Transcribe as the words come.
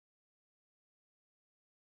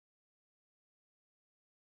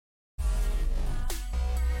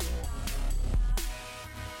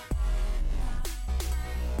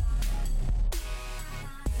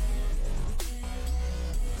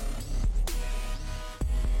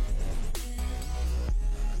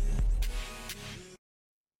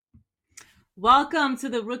Welcome to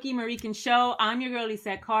the Rookie Marican Show. I'm your girl,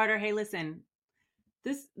 Lisette Carter. Hey, listen,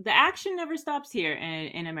 the action never stops here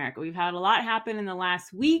in America. We've had a lot happen in the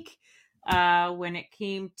last week. When it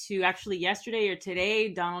came to actually yesterday or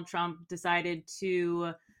today, Donald Trump decided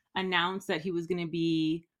to announce that he was going to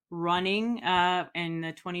be running in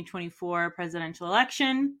the 2024 presidential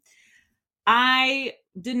election. I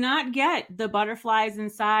did not get the butterflies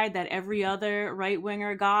inside that every other right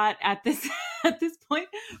winger got at this at this point,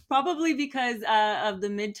 probably because of the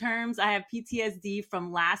midterms. I have PTSD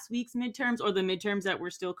from last week's midterms or the midterms that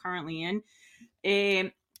we're still currently in.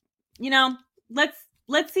 And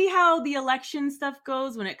let's see how the election stuff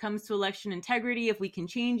goes when it comes to election integrity, if we can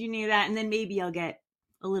change any of that, and then maybe I'll get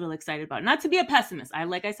a little excited about it. Not to be a pessimist.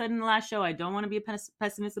 Like I said in the last show, I don't want to be a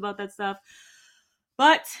pessimist about that stuff,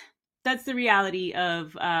 but that's the reality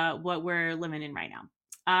of what we're living in right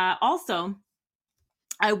now. Also,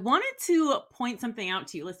 I wanted to point something out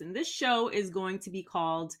to you. Listen, this show is going to be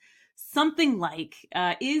called something like,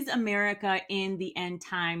 Is America in the End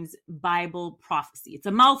Times Bible Prophecy? It's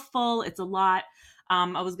a mouthful. It's a lot.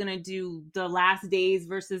 I was going to do the last days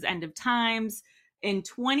versus end of times. In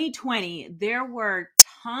 2020, there were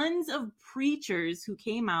tons of preachers who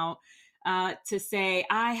came out to say,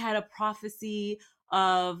 I had a prophecy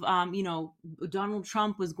of, Donald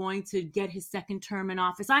Trump was going to get his second term in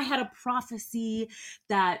office. I had a prophecy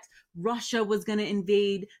that Russia was going to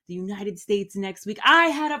invade the United States next week. I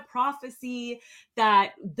had a prophecy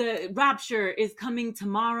that the rapture is coming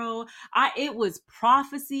tomorrow. It was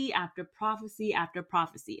prophecy after prophecy after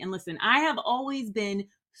prophecy. And listen, I have always been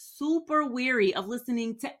super weary of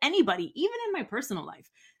listening to anybody, even in my personal life,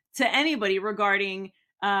 to anybody regarding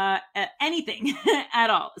anything at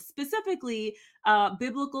all, specifically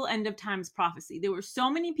biblical end of times prophecy. There were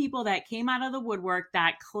so many people that came out of the woodwork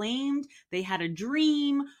that claimed they had a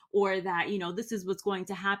dream or that, this is what's going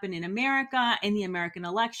to happen in America in the American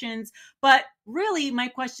elections. But really, my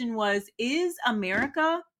question was, is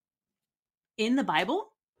America in the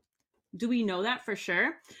Bible? Do we know that for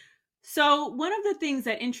sure? So one of the things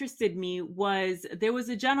that interested me was there was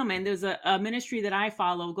a gentleman, there's a ministry that I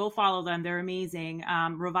follow. Go follow them. They're amazing.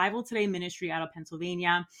 Revival Today Ministry out of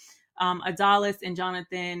Pennsylvania. Adalis and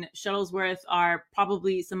Jonathan Shuttlesworth are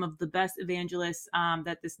probably some of the best evangelists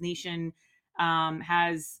that this nation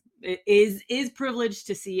is privileged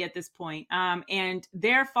to see at this point. And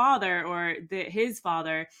their father or his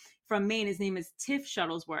father from Maine, his name is Tiff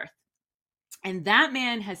Shuttlesworth. And that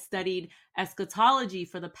man has studied eschatology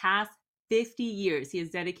for the past 50 years. He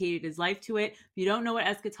has dedicated his life to it. If you don't know what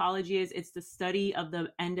eschatology is, it's the study of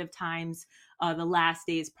the end of times, the last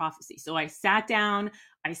days prophecy. So I sat down,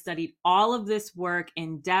 I studied all of this work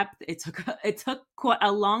in depth. It took quite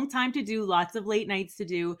a long time to do, lots of late nights to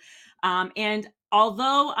do. And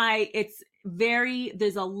although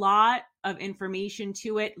there's a lot of information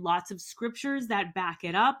to it, lots of scriptures that back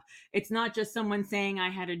it up. It's not just someone saying,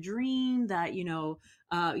 I had a dream that,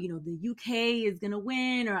 the UK is going to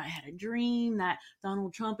win, or I had a dream that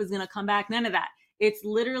Donald Trump is going to come back. None of that. It's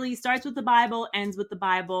literally starts with the Bible, ends with the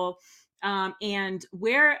Bible. And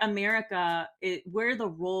where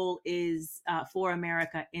the role is for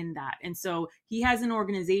America in that. And so he has an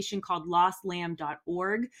organization called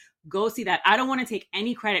lostlamb.org. Go see that. I don't want to take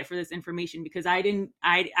any credit for this information because I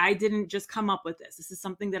didn't just come up with this. This is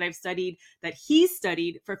something that I've studied, that he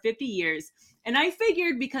studied for 50 years. And I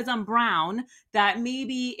figured because I'm brown that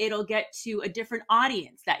maybe it'll get to a different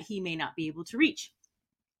audience that he may not be able to reach.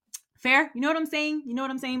 Fair? You know what I'm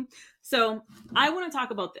saying? So I want to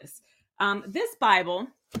talk about this. This Bible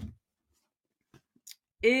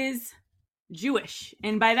is Jewish.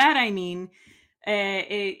 And by that, I mean,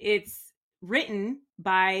 it's written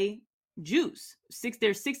by Jews.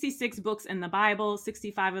 There's 66 books in the Bible.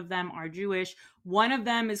 65 of them are Jewish. One of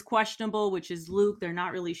them is questionable, which is Luke. They're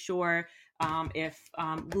not really sure if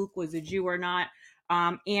Luke was a Jew or not.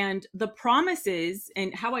 And the promises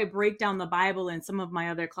and how I break down the Bible in some of my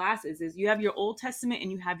other classes is you have your Old Testament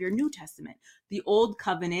and you have your New Testament, the Old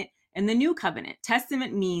Covenant and the New Covenant.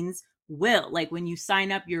 Testament means will, like when you sign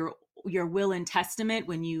up your will and testament,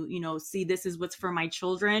 when you see this is what's for my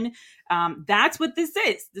children, that's what this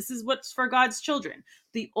is. This is what's for God's children.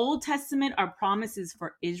 The Old Testament are promises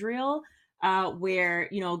for Israel, where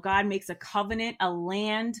God makes a covenant, a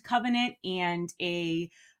land covenant, and a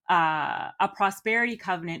prosperity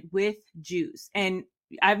covenant with Jews. And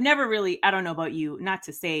I've never really, I don't know about you, not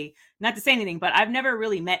to say anything, but I've never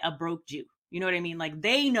really met a broke Jew. You know what I mean? Like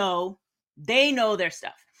they know their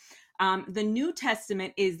stuff. The New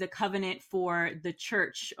Testament is the covenant for the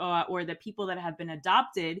church or the people that have been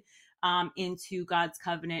adopted into God's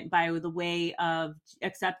covenant by the way of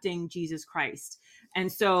accepting Jesus Christ.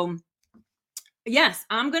 And so Yes,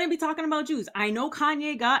 I'm going to be talking about Jews. I know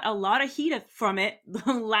Kanye got a lot of heat from it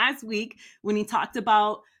last week when he talked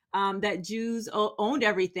about that Jews owned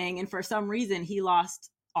everything, and for some reason he lost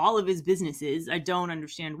all of his businesses. I don't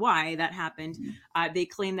understand why that happened. They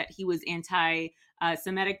claim that he was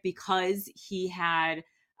anti-Semitic because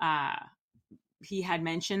uh, he had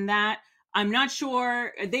mentioned that. I'm not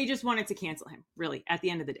sure. They just wanted to cancel him, really, at the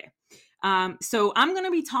end of the day. So I'm going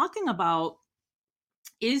to be talking about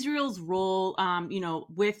Israel's role,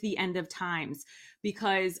 with the end of times,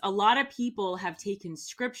 because a lot of people have taken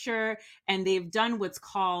scripture and they've done what's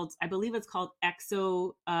called, I believe it's called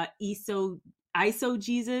eisegesis,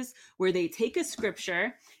 where they take a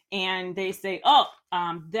scripture and they say, "Oh,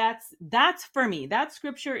 that's for me. That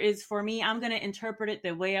scripture is for me. I'm going to interpret it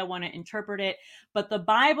the way I want to interpret it." But the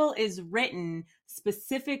Bible is written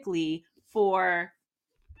specifically for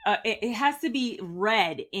it has to be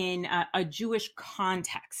read in a Jewish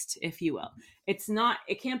context, if you will. It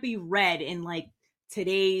can't be read in like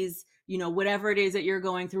today's, whatever it is that you're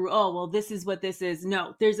going through. Oh, well, this is what this is.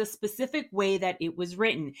 No, there's a specific way that it was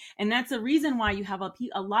written. And that's the reason why you have a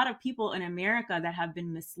lot of people in America that have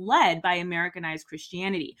been misled by Americanized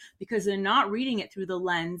Christianity, because they're not reading it through the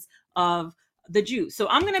lens of the Jews. So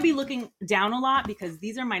I'm going to be looking down a lot because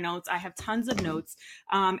these are my notes. I have tons of notes.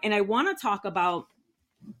 And I want to talk about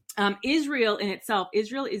Israel in itself.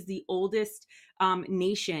 Israel is the oldest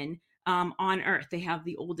nation on earth. They have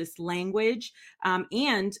the oldest language,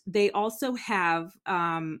 and they also have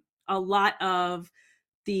a lot of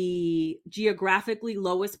the geographically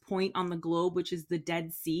lowest point on the globe, which is the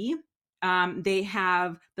Dead Sea. They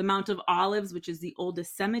have the Mount of Olives, which is the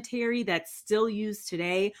oldest cemetery that's still used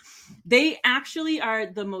today. They actually are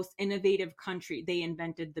the most innovative country. They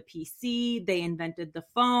invented the PC, they invented the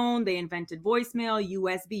phone, they invented voicemail,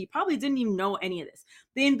 USB. You probably didn't even know any of this.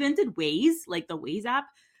 They invented Waze, like the Waze app.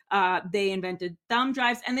 They invented thumb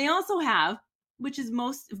drives, and they also have, which is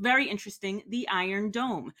very interesting, the Iron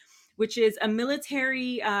Dome, which is a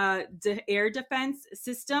military air defense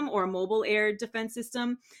system, or a mobile air defense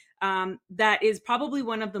system, that is probably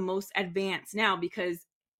one of the most advanced now, because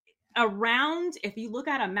if you look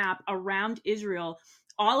at a map around Israel,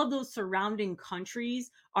 all of those surrounding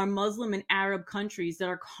countries are Muslim and Arab countries that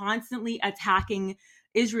are constantly attacking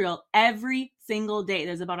Israel every single day.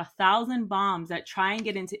 There's about 1,000 bombs that try and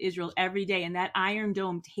get into Israel every day, and that Iron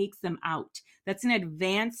Dome takes them out. That's an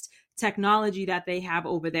advanced technology that they have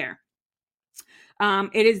over there.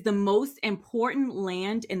 It is the most important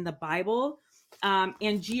land in the Bible.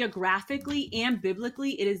 And geographically and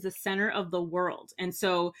biblically, it is the center of the world. And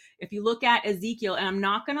so if you look at Ezekiel, and I'm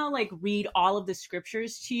not going to read all of the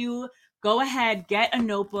scriptures to you, go ahead, get a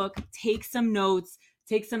notebook, take some notes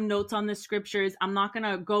on the scriptures. I'm not going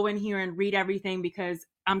to go in here and read everything because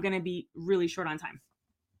I'm going to be really short on time.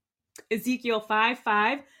 Ezekiel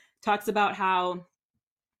 5:5 talks about how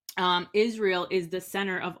Israel is the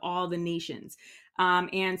center of all the nations.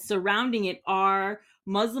 And surrounding it are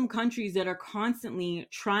Muslim countries that are constantly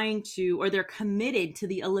trying to, or they're committed to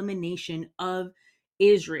the elimination of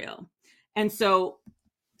Israel. And so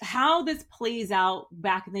how this plays out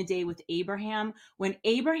back in the day with Abraham, when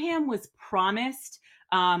Abraham was promised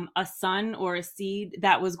a son or a seed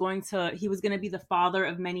that he was going to be the father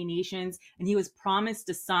of many nations, and he was promised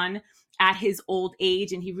a son at his old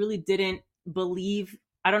age, and he really didn't believe,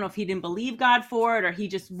 I don't know if he didn't believe God for it, or he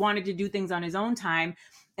just wanted to do things on his own time.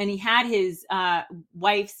 And he had his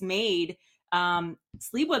wife's maid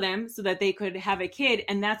sleep with him so that they could have a kid.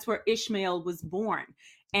 And that's where Ishmael was born.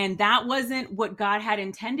 And that wasn't what God had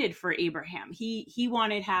intended for Abraham. He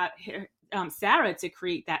wanted Sarah to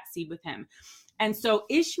create that seed with him. And so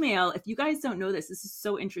Ishmael, if you guys don't know this is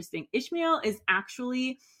so interesting. Ishmael is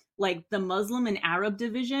actually like the Muslim and Arab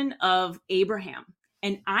division of Abraham.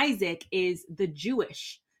 And Isaac is the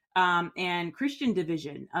Jewish and Christian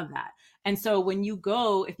division of that. And so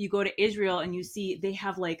if you go to Israel and you see they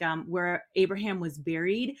have where Abraham was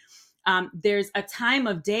buried, there's a time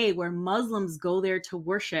of day where Muslims go there to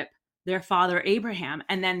worship their father Abraham.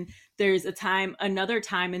 And then there's another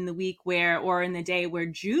time in the week or in the day where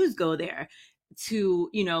Jews go there to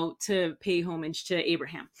pay homage to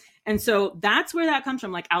Abraham. And so that's where that comes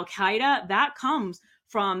from. Like Al-Qaeda, that comes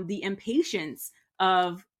from the impatience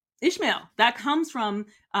of Ishmael. That comes from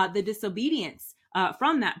the disobedience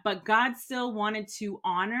from that. But God still wanted to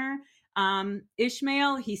honor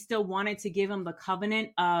Ishmael. He still wanted to give him the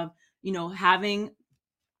covenant of, having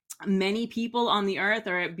many people on the earth,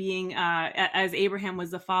 or being as Abraham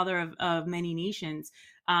was the father of many nations.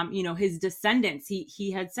 his descendants.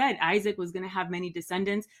 He had said Isaac was going to have many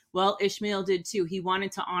descendants. Well, Ishmael did too. He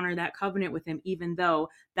wanted to honor that covenant with him, even though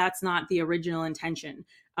that's not the original intention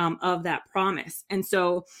of that promise. And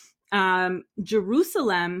so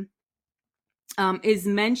Jerusalem is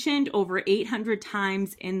mentioned over 800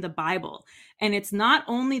 times in the Bible. And it's not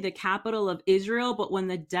only the capital of Israel, but when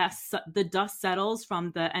the dust settles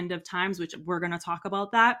from the end of times, which we're going to talk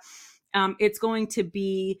about that, it's going to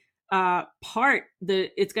be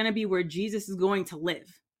it's going to be where Jesus is going to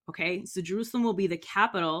live. Okay. So Jerusalem will be the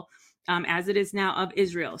capital, as it is now, of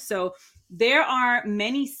Israel. So there are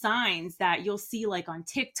many signs that you'll see like on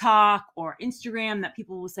TikTok or Instagram that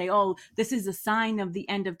people will say, oh, this is a sign of the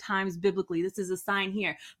end of times biblically. This is a sign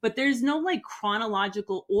here. But there's no like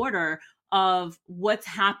chronological order of what's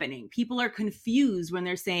happening. People are confused when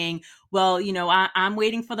they're saying, well, I'm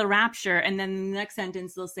waiting for the rapture. And then the next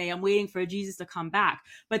sentence they'll say, I'm waiting for Jesus to come back.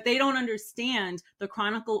 But they don't understand the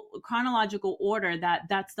chronological order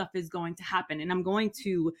that stuff is going to happen. And I'm going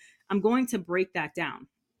to break that down.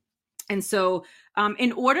 And so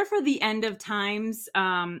in order for the end of times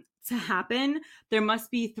to happen, there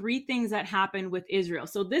must be three things that happen with Israel.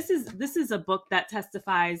 So this is a book that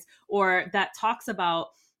testifies or that talks about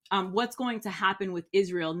what's going to happen with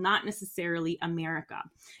Israel, not necessarily America.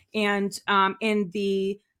 And in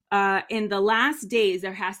the last days,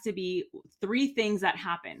 there has to be three things that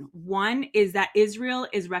happen. One is that Israel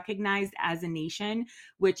is recognized as a nation,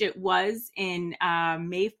 which it was in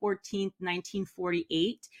May 14th,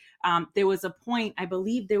 1948. There was a point, I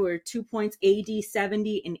believe there were 2 points, AD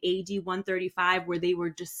 70 and AD 135, where they were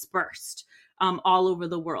dispersed all over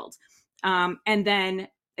the world. And then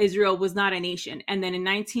Israel was not a nation. And then in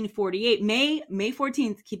 1948, May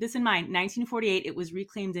 14th, keep this in mind, 1948, it was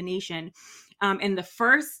reclaimed a nation. And the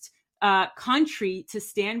first country to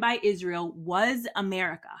stand by Israel was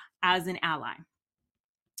America as an ally.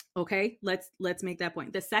 Okay, let's make that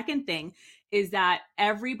point. The second thing is that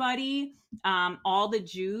everybody, all the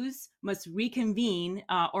Jews must reconvene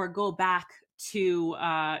or go back to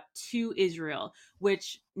Israel,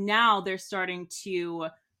 which now they're starting to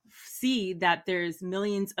see that there's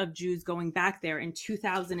millions of Jews going back there. In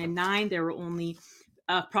 2009, there were only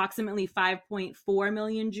approximately 5.4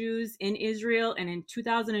 million Jews in Israel, and in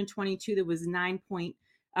 2022 there was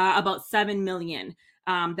about 7 million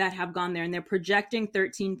that have gone there, and they're projecting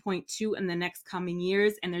 13.2 in the next coming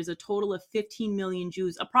years, and there's a total of 15 million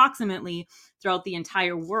Jews approximately throughout the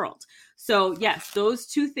entire world. So yes, those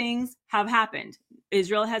two things have happened.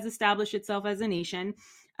 Israel has established itself as a nation,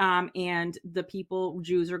 and the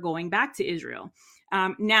Jews are going back to Israel.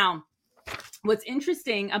 Now, what's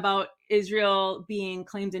interesting about Israel being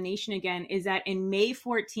claimed a nation again is that in May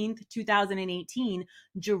 14th, 2018,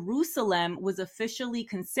 Jerusalem was officially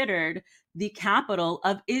considered the capital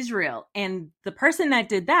of Israel. And the person that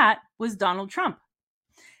did that was Donald Trump.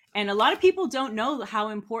 And a lot of people don't know how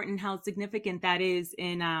important, how significant that is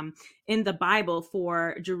in the Bible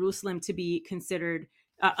for Jerusalem to be considered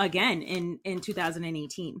again in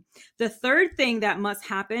 2018. The third thing that must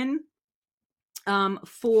happen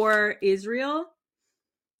for Israel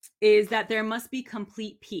is that there must be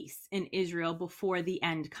complete peace in Israel before the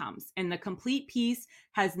end comes. And the complete peace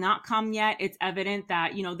has not come yet. It's evident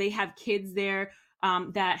that, they have kids there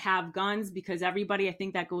that have guns, because everybody, I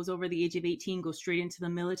think, that goes over the age of 18 goes straight into the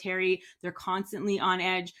military. They're constantly on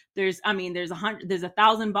edge. There's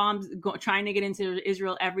 1,000 bombs trying to get into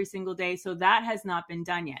Israel every single day. So that has not been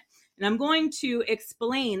done yet. And I'm going to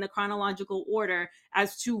explain the chronological order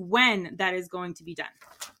as to when that is going to be done.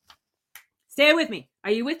 Stay with me.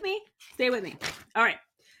 Are you with me? Stay with me. All right.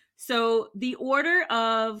 So the order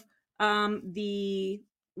of the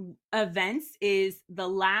events is the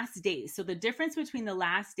last days. So the difference between the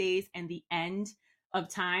last days and the end of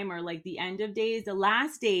time, or like the end of days, the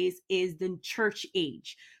last days is the church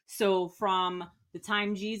age. So from the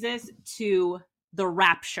time Jesus to the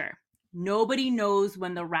rapture. Nobody knows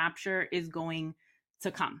when the rapture is going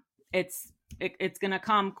to come. It's going to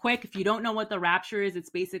come quick. If you don't know what the rapture is, it's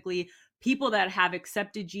basically people that have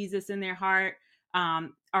accepted Jesus in their heart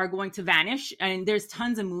are going to vanish. And there's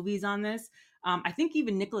tons of movies on this. I think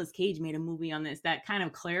even Nicolas Cage made a movie on this that kind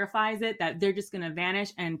of clarifies it, that they're just going to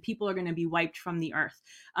vanish and people are going to be wiped from the earth.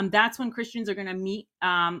 That's when Christians are going to meet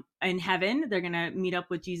in heaven. They're going to meet up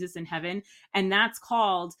with Jesus in heaven. And that's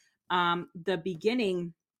called the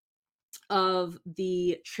beginning of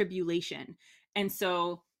the tribulation. And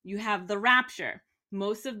so you have the rapture.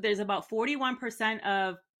 There's about 41%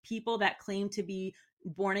 of people that claim to be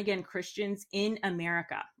born again Christians in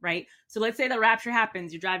America, right? So let's say the rapture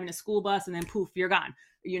happens, you're driving a school bus and then poof, you're gone.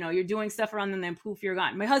 You're doing stuff around and then poof, you're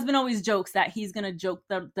gone. My husband always jokes that he's going to joke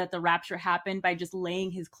that the rapture happened by just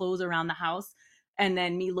laying his clothes around the house and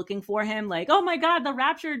then me looking for him like, oh my God, the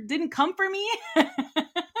rapture didn't come for me.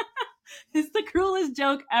 It's the cruelest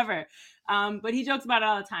joke ever. But he jokes about it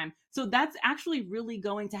all the time. So that's actually really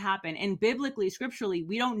going to happen. And biblically, scripturally,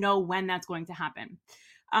 we don't know when that's going to happen.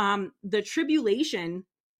 The tribulation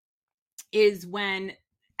is when,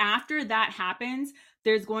 after that happens,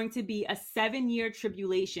 there's going to be a 7-year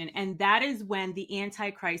tribulation. And that is when the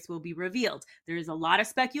Antichrist will be revealed. There is a lot of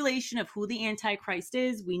speculation of who the Antichrist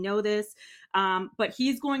is. We know this. But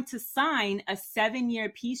he's going to sign a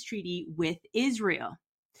 7-year peace treaty with Israel.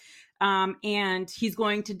 And he's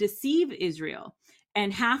going to deceive Israel.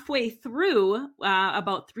 And halfway through,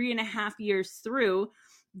 about 3.5 years through,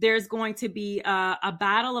 there's going to be a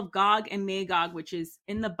battle of Gog and Magog, which is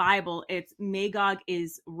in the Bible. It's Magog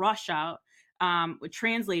is Russia,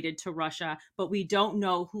 translated to Russia, but we don't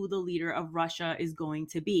know who the leader of Russia is going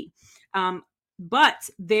to be. But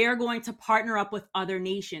they're going to partner up with other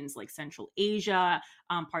nations like Central Asia,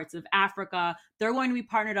 parts of Africa. They're going to be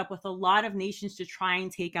partnered up with a lot of nations to try and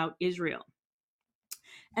take out Israel.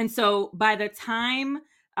 And so by the time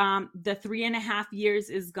the 3.5 years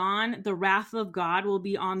is gone, the wrath of God will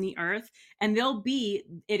be on the earth. And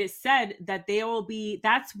it is said that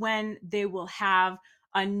that's when they will have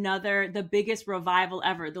the biggest revival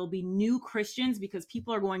ever. There'll be new Christians because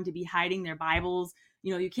people are going to be hiding their Bibles.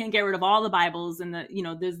 You can't get rid of all the Bibles, and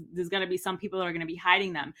there's going to be some people that are going to be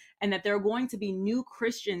hiding them, and that there are going to be new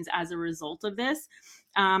Christians as a result of this,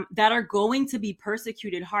 that are going to be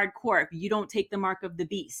persecuted hardcore if you don't take the mark of the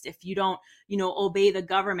beast, if you don't, obey the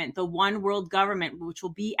government, the one world government, which will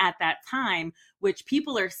be at that time, which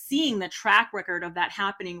people are seeing the track record of that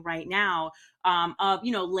happening right now, of,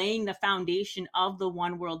 laying the foundation of the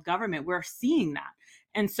one world government. We're seeing that.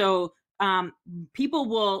 And so people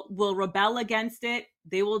will rebel against it.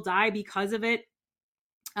 They will die because of it.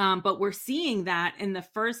 But we're seeing that in the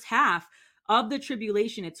first half of the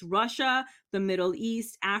tribulation. It's Russia, the Middle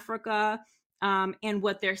East, Africa. And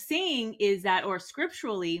what they're saying is that, or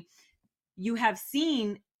scripturally, you have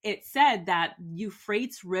seen it said that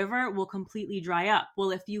Euphrates River will completely dry up. Well,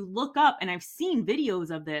 if you look up, and I've seen videos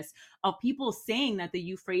of this, of people saying that the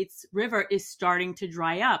Euphrates River is starting to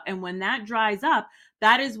dry up. And when that dries up,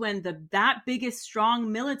 that is when that biggest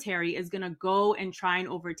strong military is going to go and try and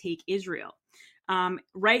overtake Israel.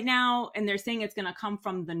 Right now, and they're saying it's going to come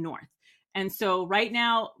from the north. And so right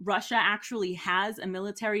now, Russia actually has a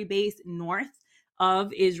military base north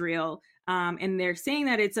of Israel. And they're saying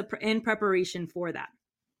that it's in preparation for that.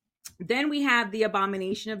 Then we have the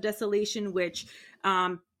abomination of desolation, which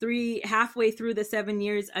halfway through the 7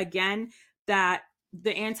 years, again, that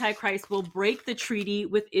the Antichrist will break the treaty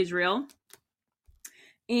with Israel.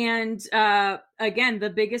 And again, the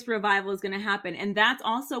biggest revival is going to happen. And that's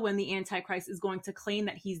also when the Antichrist is going to claim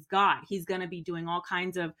that he's God. He's going to be doing all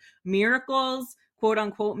kinds of miracles, quote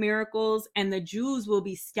unquote miracles. And the Jews will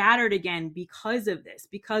be scattered again because of this,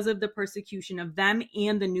 because of the persecution of them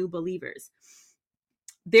and the new believers.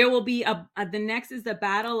 There will be the next is the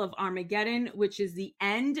Battle of Armageddon, which is the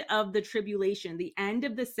end of the tribulation. The end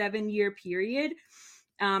of the 7-year period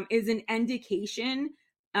is an indication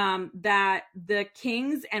that the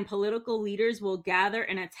kings and political leaders will gather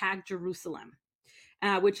and attack Jerusalem,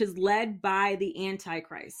 which is led by the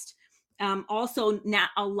Antichrist. Also,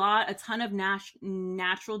 a ton of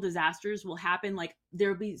natural disasters will happen. Like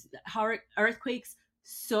there'll be earthquakes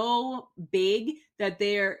so big that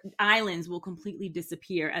their islands will completely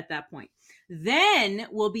disappear at that point. Then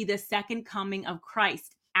will be the second coming of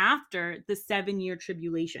Christ after the 7-year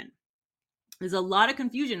tribulation. There's a lot of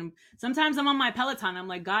confusion. Sometimes I'm on my Peloton. I'm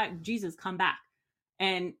like, God, Jesus, come back.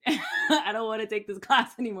 And I don't want to take this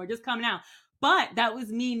class anymore. Just come now. But that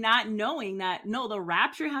was me not knowing that, no, the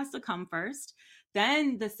rapture has to come first.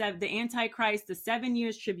 Then the Antichrist, the 7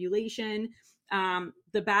 years tribulation,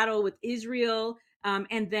 the battle with Israel,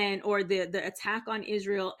 and then, or the attack on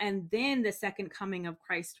Israel, and then the second coming of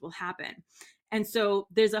Christ will happen. And so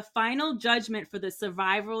there's a final judgment for the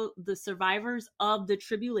survivors of the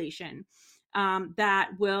tribulation,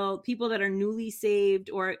 people that are newly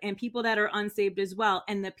saved, and people that are unsaved as well.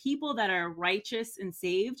 And the people that are righteous and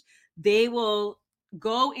saved, they will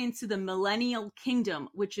go into the millennial kingdom,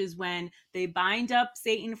 which is when they bind up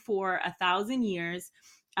Satan for 1,000 years.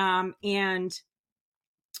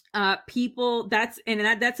 People that's in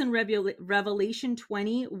Revelation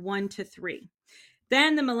 20:1-3.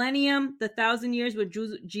 Then the millennium, the 1,000 years where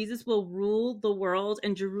Jesus will rule the world,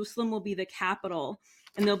 and Jerusalem will be the capital,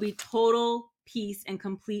 and there'll be total peace and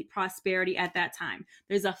complete prosperity at that time.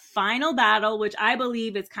 There's a final battle, which I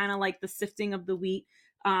believe is kind of like the sifting of the wheat,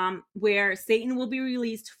 where Satan will be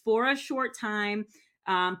released for a short time,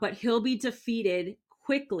 but he'll be defeated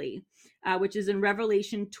quickly, which is in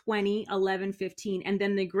Revelation 20, 11, 15. And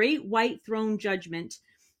then the great white throne judgment,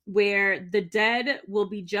 where the dead will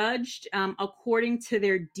be judged according to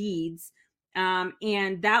their deeds.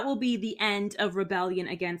 And that will be the end of rebellion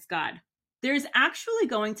against God. There's actually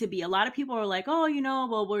going to be, a lot of people are like, oh,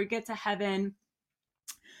 well, we'll get to heaven,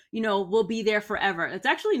 we'll be there forever. That's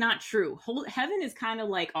actually not true. Heaven is kind of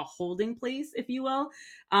like a holding place, if you will,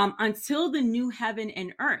 until the new heaven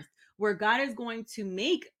and earth, where God is going to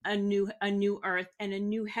make a new earth and a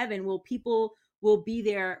new heaven, where people will be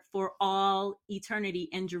there for all eternity,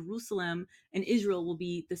 and Jerusalem and Israel will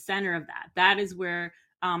be the center of that. That is where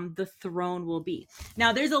the throne will be.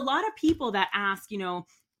 Now, there's a lot of people that ask,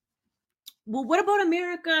 well, what about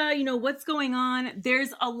America? What's going on?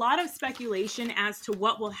 There's a lot of speculation as to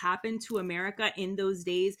what will happen to America in those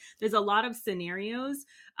days. There's a lot of scenarios,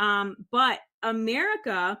 but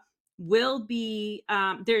America will be,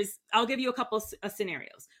 I'll give you a couple of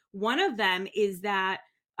scenarios. One of them is that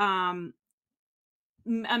America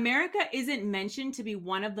isn't mentioned to be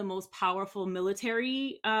one of the most powerful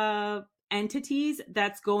military entities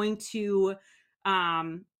that's going to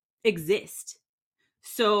exist.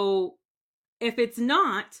 So if it's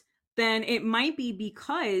not, then it might be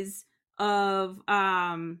because of,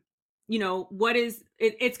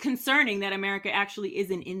 it's concerning that America actually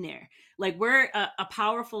isn't in there. Like, we're a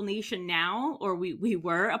powerful nation now, or we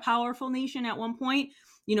were a powerful nation at one point.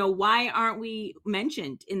 Why aren't we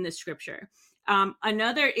mentioned in the scripture?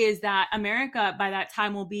 Another is that America by that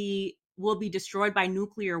time will be destroyed by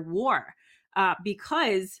nuclear war,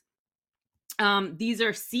 because these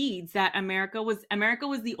are seeds that America was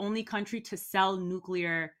the only country to sell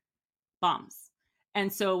nuclear bombs.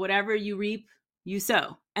 And so whatever you reap, you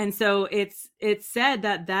sow. And so it's said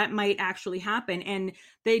that might actually happen. And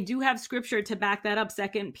they do have scripture to back that up.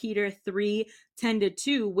 2 Peter 3,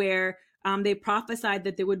 10-2, where they prophesied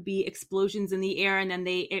that there would be explosions in the air. And then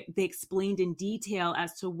they explained in detail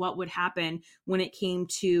as to what would happen when it came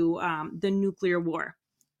to the nuclear war.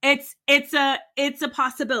 It's a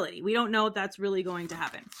possibility. We don't know if that's really going to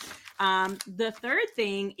happen. The third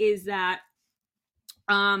thing is that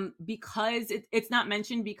because it's not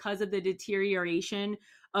mentioned, because of the deterioration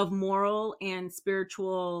of moral and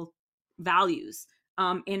spiritual values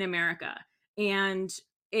in America, and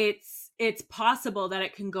it's possible that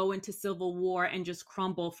it can go into civil war and just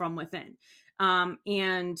crumble from within.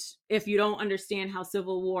 And if you don't understand how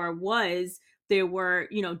civil war was, there were,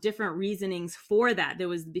 different reasonings for that. There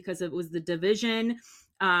was, because it was the division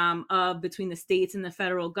between the states and the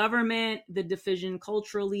federal government, the division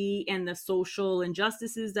culturally, and the social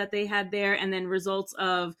injustices that they had there, and then results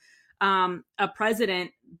of a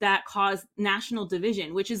president that caused national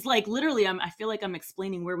division, which is like literally, I feel like I'm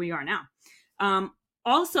explaining where we are now.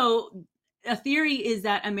 Also, a theory is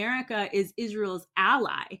that America is Israel's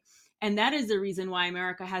ally, and that is the reason why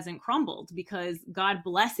America hasn't crumbled, because God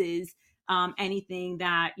blesses anything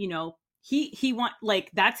that he want, like,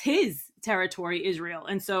 that's his territory, Israel.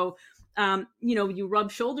 And so you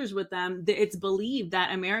rub shoulders with them. It's believed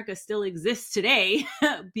that America still exists today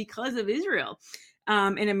because of Israel.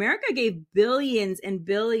 And America gave billions and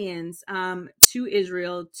billions to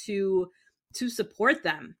Israel to support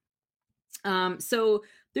them. So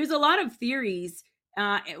there's a lot of theories.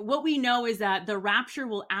 What we know is that the rapture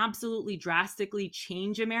will absolutely drastically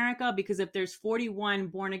change America, because if there's 41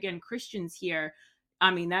 born again Christians here,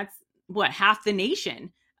 that's what, half the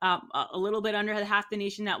nation, a little bit under half the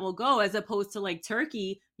nation that will go, as opposed to like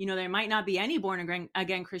Turkey, there might not be any born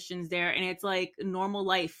again Christians there. And it's like normal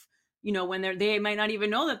life, when they might not even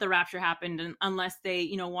know that the rapture happened unless they,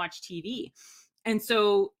 watch TV. And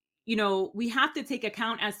so, we have to take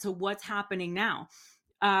account as to what's happening now.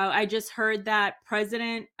 I just heard that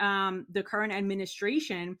the current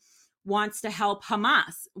administration wants to help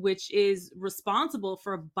Hamas, which is responsible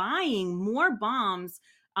for buying more bombs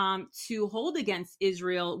to hold against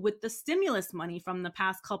Israel with the stimulus money from the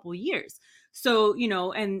past couple years. So,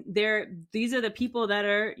 and these are the people that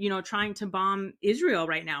are, trying to bomb Israel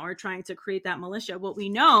right now, or trying to create that militia. What we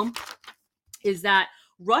know is that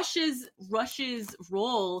Russia's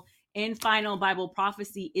role in final Bible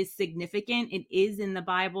prophecy is significant. It is in the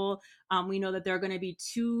Bible. We know that there are going to be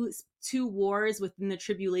two wars within the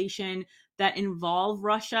tribulation that involve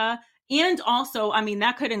Russia. And also,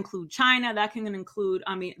 that could include China. That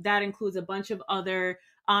includes a bunch of other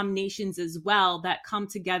nations as well that come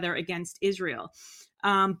together against Israel.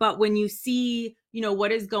 But when you see,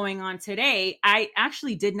 what is going on today, I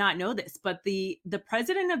actually did not know this, but the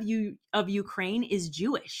president of Ukraine is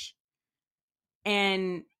Jewish.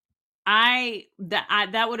 And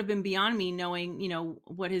that would have been beyond me knowing,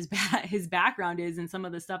 what his background is and some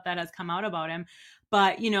of the stuff that has come out about him.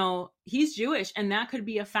 But, he's Jewish, and that could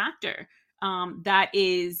be a factor that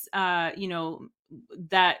is,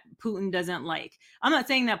 that Putin doesn't like. I'm not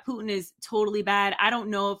saying that Putin is totally bad. I don't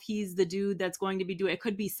know if he's the dude that's going to be doing it. It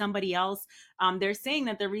could be somebody else. They're saying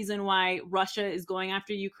that the reason why Russia is going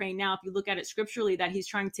after Ukraine now, if you look at it scripturally, that he's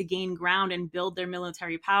trying to gain ground and build their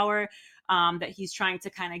military power, that he's trying to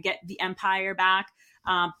kind of get the empire back.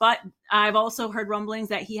 But I've also heard rumblings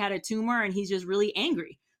that he had a tumor and he's just really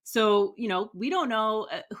angry. So, we don't know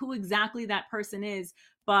who exactly that person is.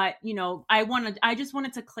 But, I just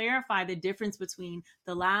wanted to clarify the difference between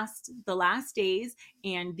the last days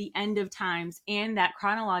and the end of times and that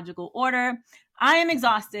chronological order. I am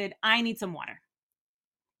exhausted. I need some water.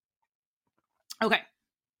 Okay.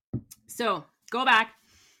 So go back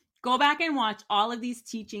and watch all of these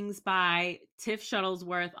teachings by Tiff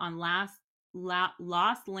Shuttlesworth on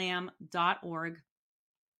lostlamb.org.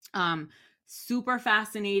 Super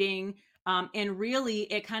fascinating. And really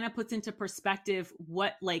it kind of puts into perspective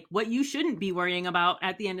what you shouldn't be worrying about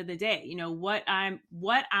at the end of the day. What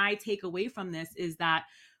I take away from this is that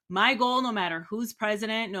my goal, no matter who's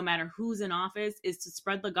president, no matter who's in office, is to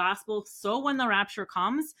spread the gospel. So when the rapture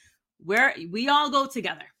comes, we all go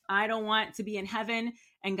together. I don't want to be in heaven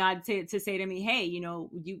and God to say to me, hey,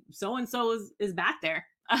 you so-and-so is back there.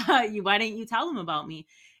 Why didn't you tell them about me?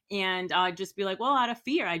 And just be like, well, out of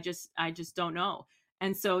fear, I just don't know.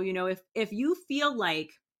 And so, if you feel like,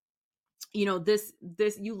 this,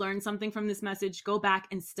 you learned something from this message, go back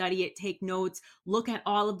and study it, take notes, look at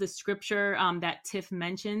all of the scripture that Tiff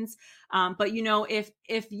mentions. But,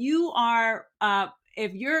 if you are,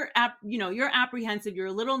 if you're apprehensive, you're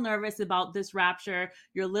a little nervous about this rapture,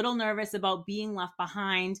 you're a little nervous about being left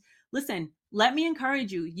behind, listen, let me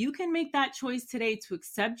encourage you. You can make that choice today to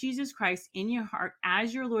accept Jesus Christ in your heart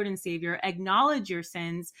as your Lord and Savior, acknowledge your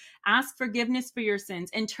sins, ask forgiveness for your sins,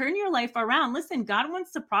 and turn your life around. Listen, God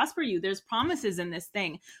wants to prosper you. There's promises in this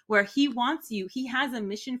thing where he wants you. He has a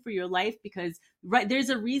mission for your life because there's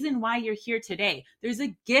a reason why you're here today. There's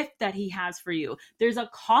a gift that he has for you. There's a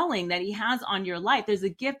calling that he has on your life. There's a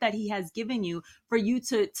gift that he has given you for you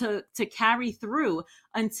to carry through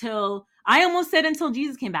until, I almost said until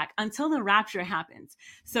Jesus came back, until the rapture happens.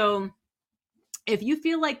 So if you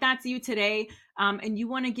feel like that's you today, and you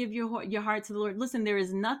want to give your heart to the Lord, listen, there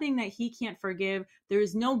is nothing that he can't forgive. There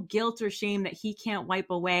is no guilt or shame that he can't wipe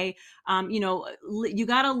away. You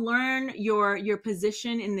got to learn your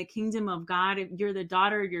position in the kingdom of God. If you're the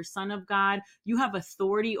daughter, you're son of God, you have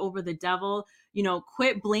authority over the devil.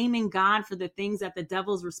 Quit blaming God for the things that the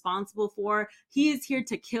devil's responsible for. He is here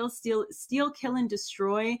to kill, steal, kill, and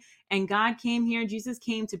destroy. And God came here, Jesus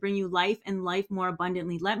came to bring you life and life more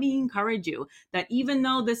abundantly. Let me encourage you that even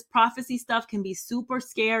though this prophecy stuff can be super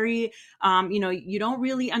scary, you don't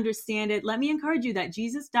really understand it, let me encourage you that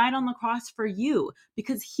Jesus died on the cross for you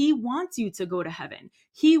because he wants you to go to heaven.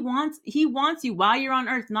 He wants you while you're on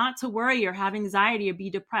earth not to worry or have anxiety or be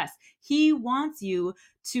depressed. He wants you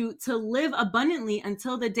to live abundantly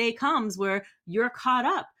until the day comes where you're caught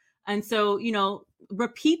up. And so,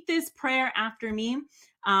 repeat this prayer after me,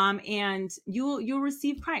 and you'll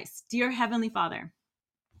receive Christ. Dear Heavenly Father.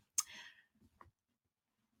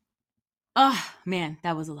 Oh man,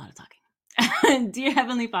 that was a lot of talking. Dear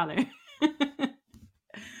Heavenly Father,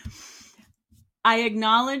 I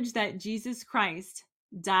acknowledge that Jesus Christ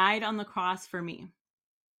died on the cross for me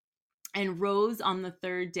and rose on the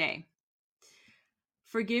third day.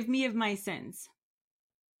 Forgive me of my sins.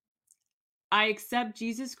 I accept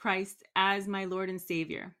Jesus Christ as my Lord and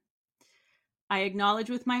Savior. I acknowledge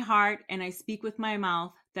with my heart and I speak with my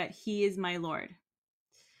mouth that he is my Lord.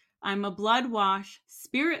 I'm a blood-washed,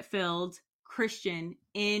 spirit-filled Christian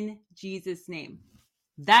in Jesus' name.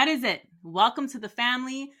 That is it. Welcome to the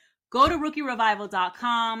family. Go to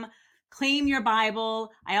rookierevival.com. Claim your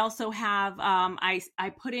Bible. I also have, I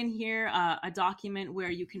put in here a document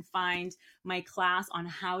where you can find my class on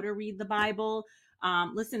how to read the Bible.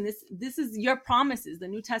 Listen, this is your promises. The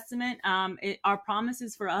New Testament are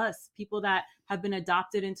promises for us, people that have been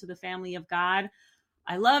adopted into the family of God.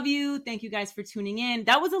 I love you. Thank you guys for tuning in.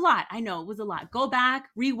 That was a lot. I know it was a lot. Go back,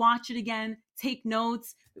 rewatch it again, take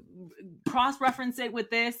notes, cross-reference it with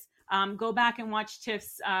this. Go back and watch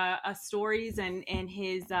Tiff's stories and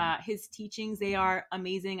his teachings. They are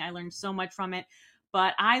amazing. I learned so much from it.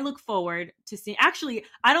 But I look forward to seeing. Actually,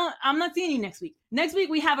 I'm not seeing you next week. Next week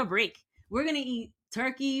we have a break. We're gonna eat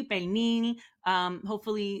turkey, pernil,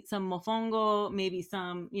 hopefully some mofongo, maybe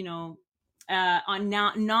some, on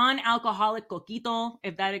non-alcoholic coquito,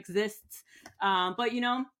 if that exists. But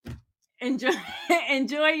enjoy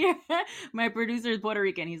enjoy your my producer is Puerto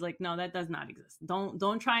Rican. He's like, no, that does not exist.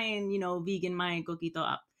 Don't try and vegan my coquito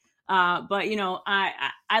up. But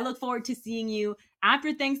I look forward to seeing you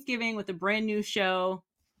after Thanksgiving with a brand new show.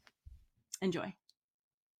 Enjoy.